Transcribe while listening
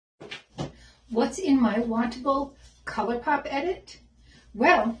What's in my Wantable ColourPop edit?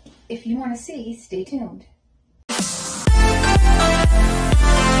 Well, if you want to see, stay tuned.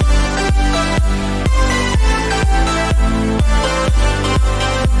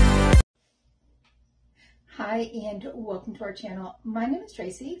 Hi and welcome to our channel. My name is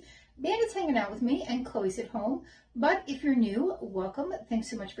Tracey. Bandit's hanging out with me and Chloe's at home. But if you're new, welcome.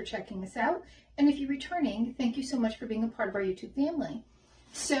 Thanks so much for checking us out. And if you're returning, thank you so much for being a part of our YouTube family.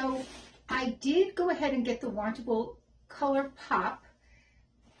 So I did go ahead and get the Wantable ColourPop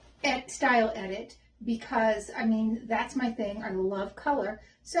style edit because, I mean, that's my thing. I love color.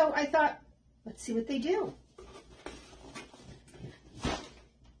 So I thought, let's see what they do.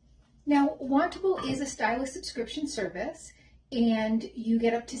 Now, Wantable is a Stylist Subscription Service, and you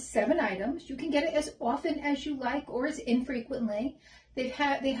get up to 7 items. You can get it as often as you like or as infrequently. They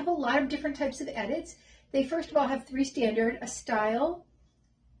have a lot of different types of edits. They first of all have 3 standard: a style,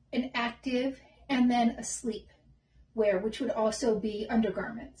 an active, and then a sleep wear, which would also be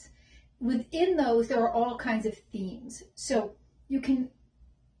undergarments. Within those, there are all kinds of themes. So you can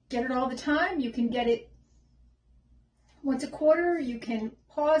get it all the time. You can get it once a quarter. You can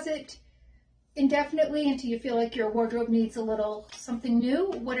pause it indefinitely until you feel like your wardrobe needs a little something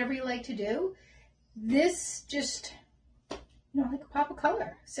new, whatever you like to do. This just, like a pop of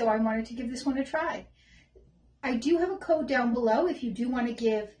color. So I wanted to give this one a try. I do have a code down below if you do want to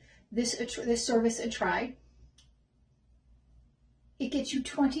give this service a try. It gets you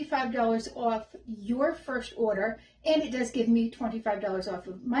 $25 off your first order, and it does give me $25 off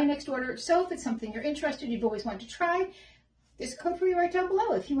of my next order. So if it's something you're interested, you've always wanted to try, there's a code for you right down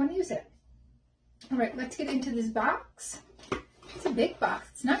below if you want to use it. All right, let's get into this box. It's a big box.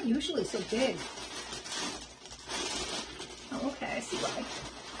 It's not usually so big. Oh, okay, I see why.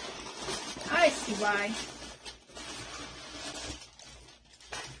 I see why.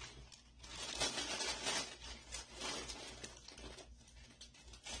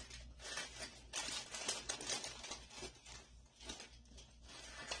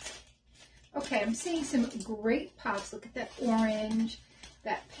 Okay, I'm seeing some great pops. Look at that orange,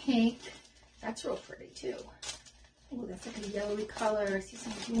 that pink. That's real pretty too. Oh, that's like a yellowy color. I see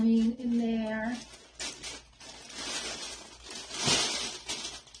some green in there.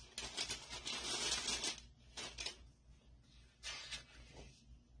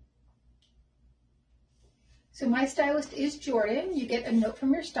 So my stylist is Jordan. You get a note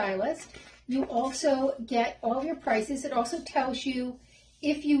from your stylist. You also get all of your prices. It also tells you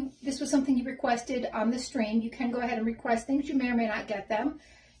if this was something you requested on the stream. You can go ahead and request things. You may or may not get them.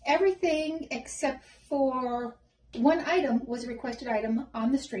 Everything except for one item was a requested item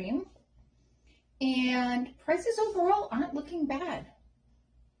on the stream. And prices overall aren't looking bad.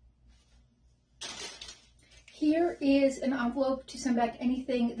 Here is an envelope to send back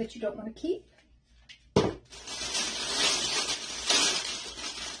anything that you don't want to keep.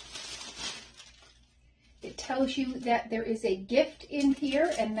 It tells you that there is a gift in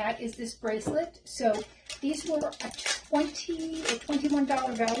here, and that is this bracelet. So these were a $20 or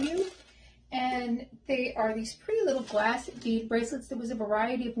 $21 value, and they are these pretty little glass bead bracelets. There was a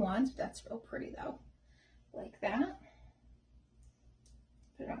variety of ones. That's real pretty though, like that.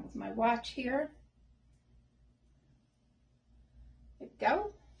 Put it on with my watch here. There we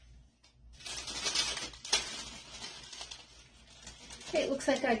go. Okay, it looks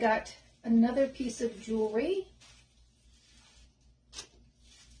like I got another piece of jewelry.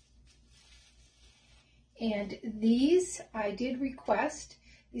 And these I did request.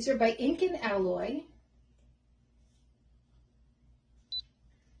 These are by Ink and Alloy.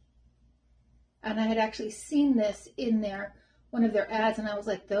 And I had actually seen this in one of their ads, and I was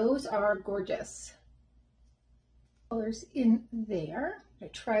like, those are gorgeous. Colors in there. I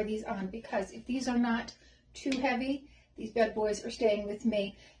try these on because if these are not too heavy, these bad boys are staying with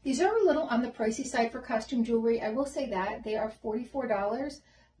me. These are a little on the pricey side for costume jewelry. I will say that. They are $44,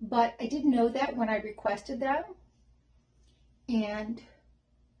 but I didn't know that when I requested them. And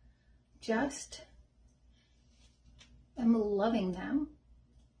just am loving them.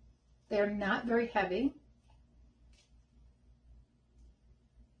 They're not very heavy.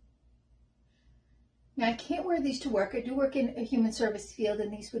 Now, I can't wear these to work. I do work in a human service field,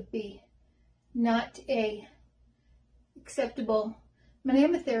 and these would be not acceptable. I mean, I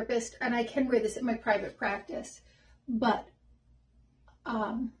am a therapist, and I can wear this at my private practice, but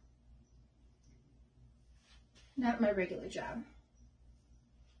not my regular job.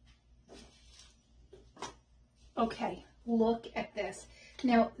 Okay, look at this.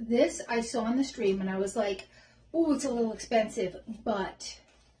 Now, this I saw on the stream, and I was like, oh, it's a little expensive, but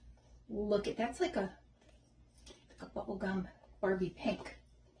look at that's like a bubblegum Barbie pink.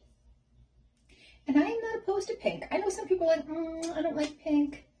 opposed to pink. I know some people are like, I don't like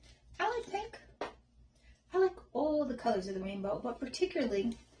pink. I like pink. I like all the colors of the rainbow, but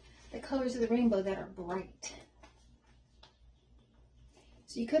particularly the colors of the rainbow that are bright.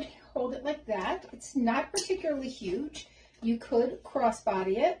 So you could hold it like that. It's not particularly huge. You could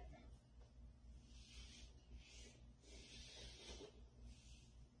crossbody it.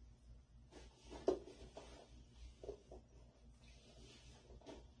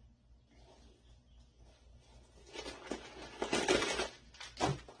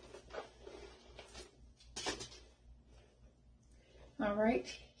 All right,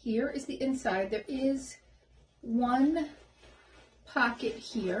 here is the inside. There is one pocket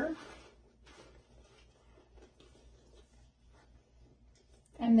here.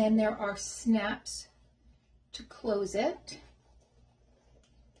 And then there are snaps to close it.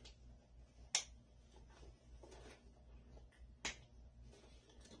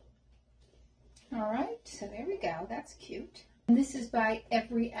 All right, so there we go. That's cute. And this is by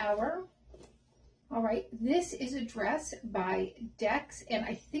Every Hour. All right, this is a dress by Dex, and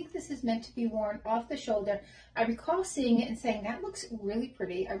I think this is meant to be worn off the shoulder. I recall seeing it and saying, that looks really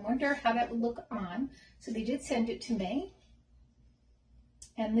pretty. I wonder how that would look on. So they did send it to me.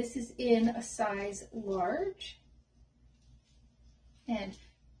 And this is in a size large. And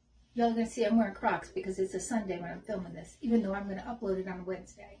y'all gonna see I'm wearing Crocs because it's a Sunday when I'm filming this, even though I'm gonna upload it on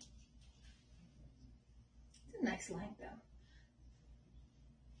Wednesday. It's a nice length though.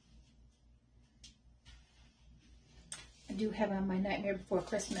 I do have on my Nightmare Before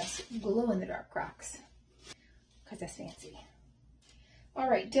Christmas glow-in-the-dark Crocs because that's fancy. All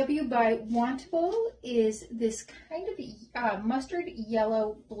right, W by Wantable is this kind of mustard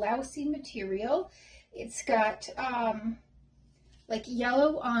yellow blousey material. It's got like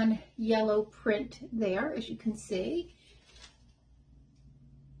yellow on yellow print there, as you can see.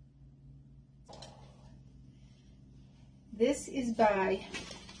 This is by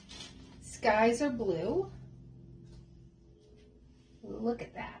Skies Are Blue. Look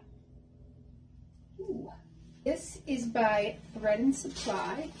at that. Ooh. This is by Thread and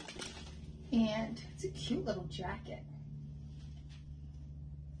Supply, and it's a cute little jacket.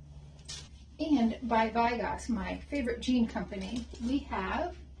 And by Vigos, my favorite jean company, we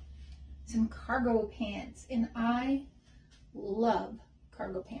have some cargo pants, and I love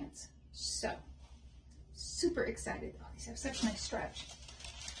cargo pants. So, super excited. Oh, these have such nice stretch.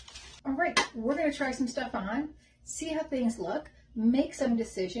 All right, we're gonna try some stuff on, see how things look, make some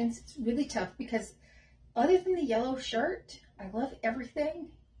decisions. It's really tough because other than the yellow shirt, I love everything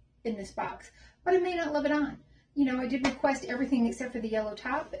in this box, but I may not love it on. You know, I did request everything except for the yellow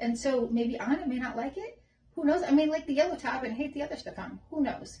top, and so maybe on I may not like it. Who knows? I may like the yellow top and hate the other stuff on. Who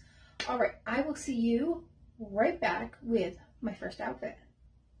knows? All right, I will see you right back with my first outfit.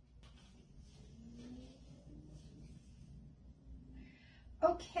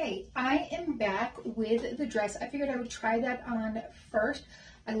 Okay, I am back with the dress. I figured I would try that on first.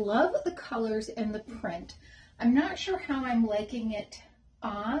 I love the colors and the print. I'm not sure how I'm liking it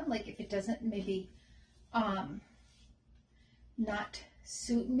on, like if it doesn't maybe not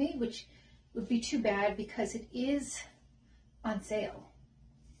suit me, which would be too bad because it is on sale.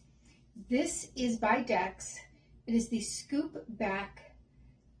 This is by Dex. It is the scoop back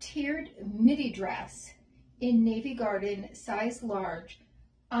tiered midi dress in Navy Garden, size large,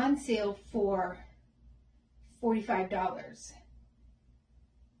 on sale for $45.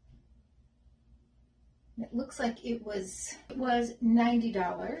 It looks like it was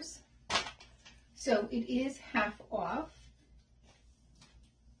 $90. So it is half off.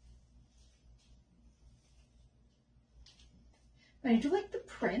 And I do like the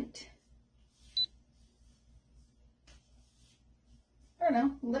print. I don't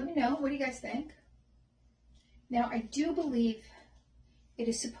know, let me know. What do you guys think? Now I do believe it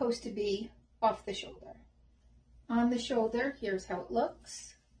is supposed to be off the shoulder. On the shoulder, here's how it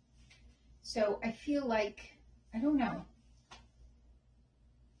looks. So I feel like, I don't know.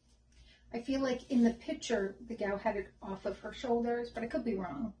 I feel like in the picture, the gal had it off of her shoulders, but I could be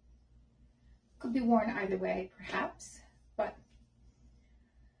wrong. Could be worn either way, perhaps, but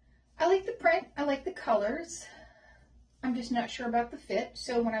I like the print, I like the colors. I'm just not sure about the fit,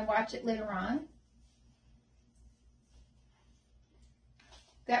 so when I watch it later on,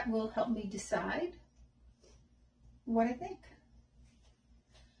 that will help me decide what I think.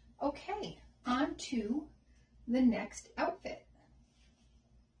 Okay, on to the next outfit.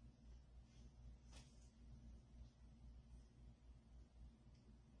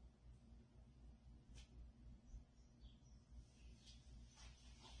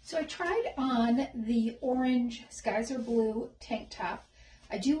 So I tried on the orange Skies Are Blue tank top.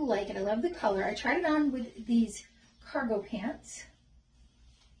 I do like it. I love the color. I tried it on with these cargo pants.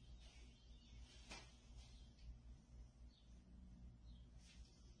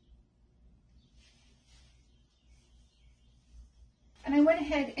 And I went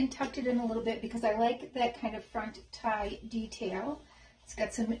ahead and tucked it in a little bit because I like that kind of front tie detail. It's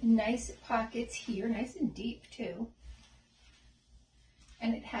got some nice pockets here, nice and deep too.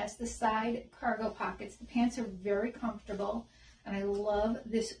 And it has the side cargo pockets. The pants are very comfortable, and I love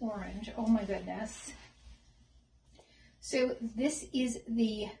this orange. Oh my goodness. So this is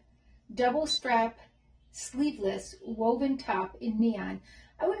the double strap sleeveless woven top in neon.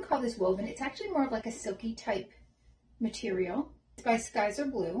 I wouldn't call this woven. It's actually more of like a silky type material. It's by Skies Are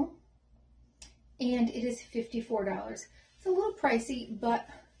Blue, and it is $54. It's a little pricey, but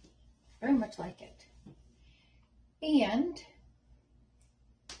very much like it. And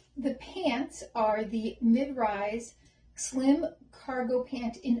the pants are the mid-rise slim cargo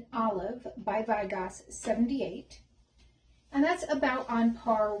pant in olive by Vigos 78. And that's about on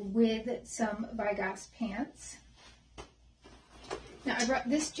par with some Vigos pants. Now I brought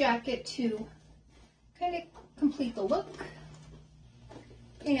this jacket to kind of complete the look.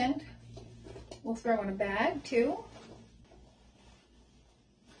 And we'll throw in a bag too.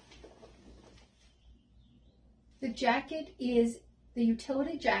 The jacket is the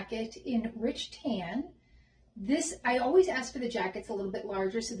utility jacket in rich tan. This, I always ask for the jackets a little bit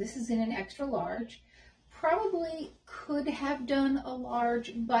larger, so this is in an extra large. Probably could have done a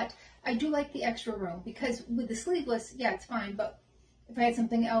large, but I do like the extra room because with the sleeveless, yeah, it's fine, but if I had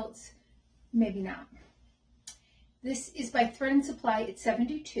something else, maybe not. This is by Thread and Supply. It's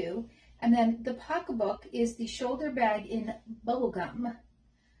 $72. And then the pocketbook is the shoulder bag in bubblegum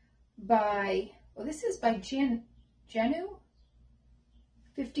by, well, this is by Jenu.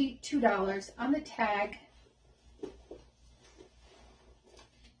 $52 on the tag.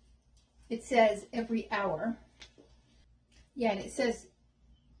 It says every hour. Yeah, and it says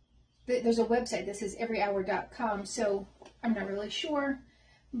that there's a website that says everyhour.com, so I'm not really sure,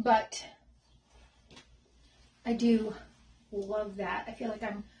 but I do love that. I feel like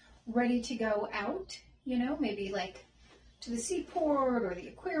I'm ready to go out, you know, maybe like to the seaport or the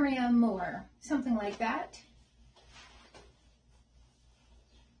aquarium or something like that.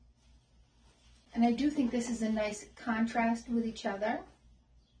 And I do think this is a nice contrast with each other.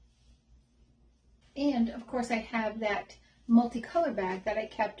 And of course I have that multicolor bag that I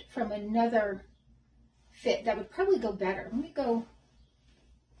kept from another fit that would probably go better. Let me go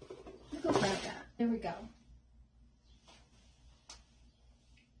grab that. There we go.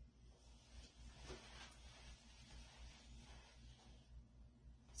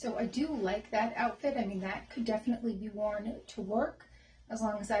 So I do like that outfit. I mean, that could definitely be worn to work as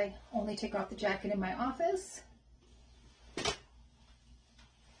long as I only take off the jacket in my office. Of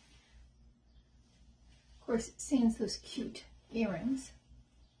course, sans those cute earrings.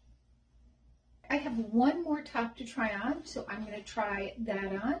 I have one more top to try on, so I'm going to try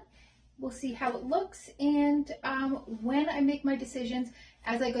that on. We'll see how it looks, and when I make my decisions,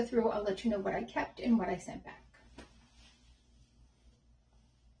 as I go through, I'll let you know what I kept and what I sent back.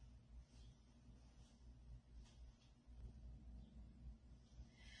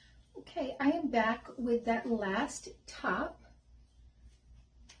 Okay, I am back with that last top,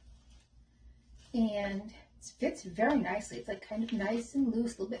 and it fits very nicely. It's like kind of nice and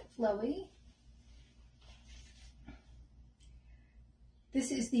loose, a little bit flowy.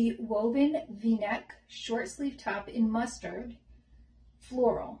 This is the woven V-neck short sleeve top in mustard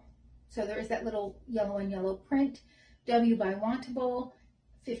floral. So there is that little yellow on yellow print. W by Wantable,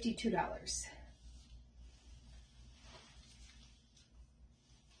 $52.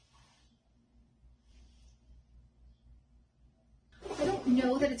 I don't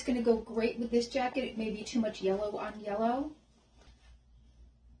know that it's going to go great with this jacket. It may be too much yellow on yellow.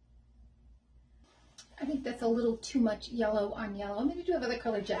 I think that's a little too much yellow on yellow. I'm going to do have other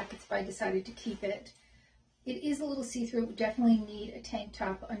color jackets if I decided to keep it. It is a little see-through. Definitely need a tank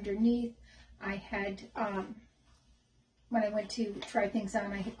top underneath. I had, when I went to try things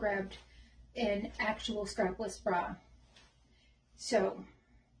on, I had grabbed an actual strapless bra. So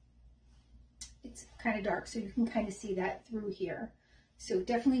it's kind of dark, so you can kind of see that through here. So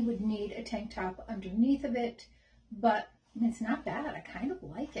definitely would need a tank top underneath of it, but I mean, it's not bad. I kind of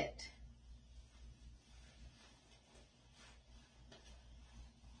like it.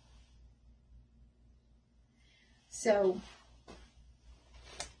 So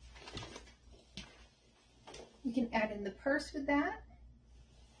you can add in the purse with that.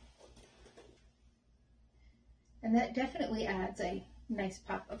 And that definitely adds a nice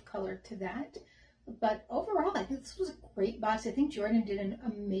pop of color to that. But overall, I think this was a great box. I think Jordan did an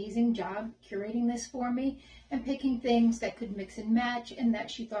amazing job curating this for me and picking things that could mix and match and that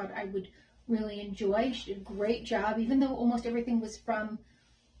she thought I would really enjoy. She did a great job, even though almost everything was from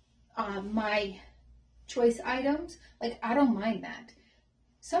my choice items. Like, I don't mind that.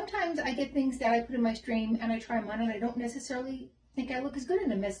 Sometimes I get things that I put in my stream and I try them on and I don't necessarily think I look as good in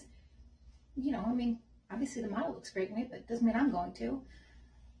them as, you know, I mean, obviously the model looks great in it, but it doesn't mean I'm going to.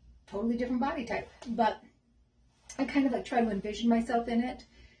 Totally different body type, but I kind of like try to envision myself in it.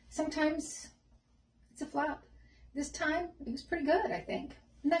 Sometimes it's a flop. This time it was pretty good, I think.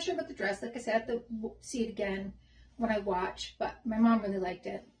 I'm not sure about the dress. Like I said, I have to see it again when I watch, but my mom really liked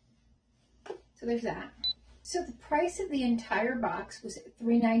it. So there's that. So the price of the entire box was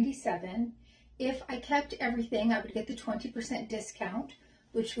 $3.97. If I kept everything, I would get the 20% discount,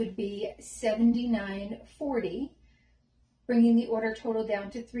 which would be $79.40. Bringing the order total down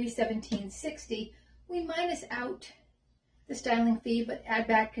to $317.60. We minus out the styling fee, but add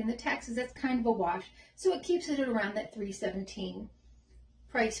back in the taxes. That's kind of a wash. So it keeps it at around that $317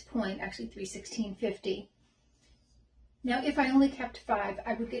 price point, actually $316.50. Now, if I only kept 5,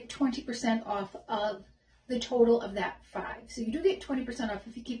 I would get 20% off of the total of that 5. So you do get 20% off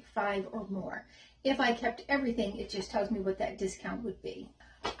if you keep 5 or more. If I kept everything, it just tells me what that discount would be.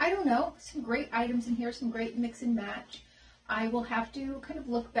 I don't know, some great items in here, some great mix and match. I will have to kind of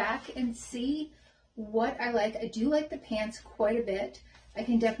look back and see what I like. I do like the pants quite a bit. I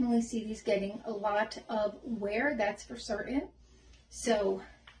can definitely see these getting a lot of wear, that's for certain. So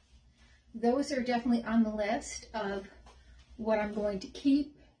those are definitely on the list of what I'm going to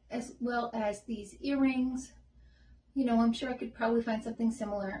keep, as well as these earrings. You know, I'm sure I could probably find something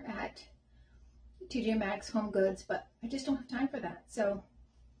similar at TJ Maxx, Home Goods, but I just don't have time for that. So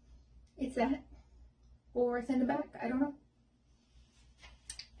it's that, or send it back, I don't know.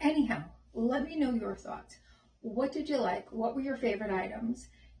 Anyhow, let me know your thoughts. What did you like? What were your favorite items?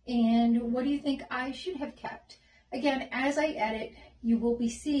 And what do you think I should have kept? Again, as I edit, you will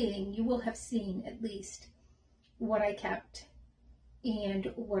have seen at least what I kept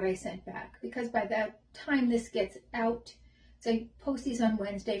and what I sent back. Because by the time this gets out, so I post these on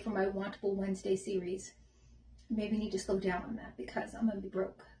Wednesday for my Wantable Wednesday series. Maybe need to slow down on that because I'm going to be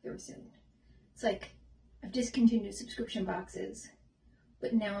broke very soon. It's like I've discontinued subscription boxes,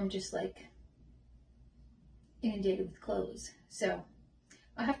 but now I'm just like inundated with clothes. So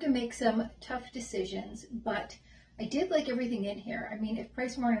I'll have to make some tough decisions, but I did like everything in here. I mean, if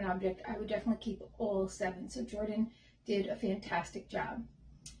price weren't an object, I would definitely keep all 7. So Jordan did a fantastic job.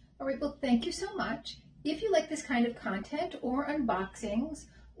 All right, well, thank you so much. If you like this kind of content or unboxings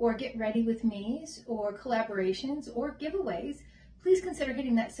or get ready with me's or collaborations or giveaways, please consider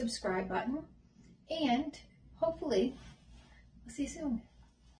hitting that subscribe button, and hopefully I'll see you soon.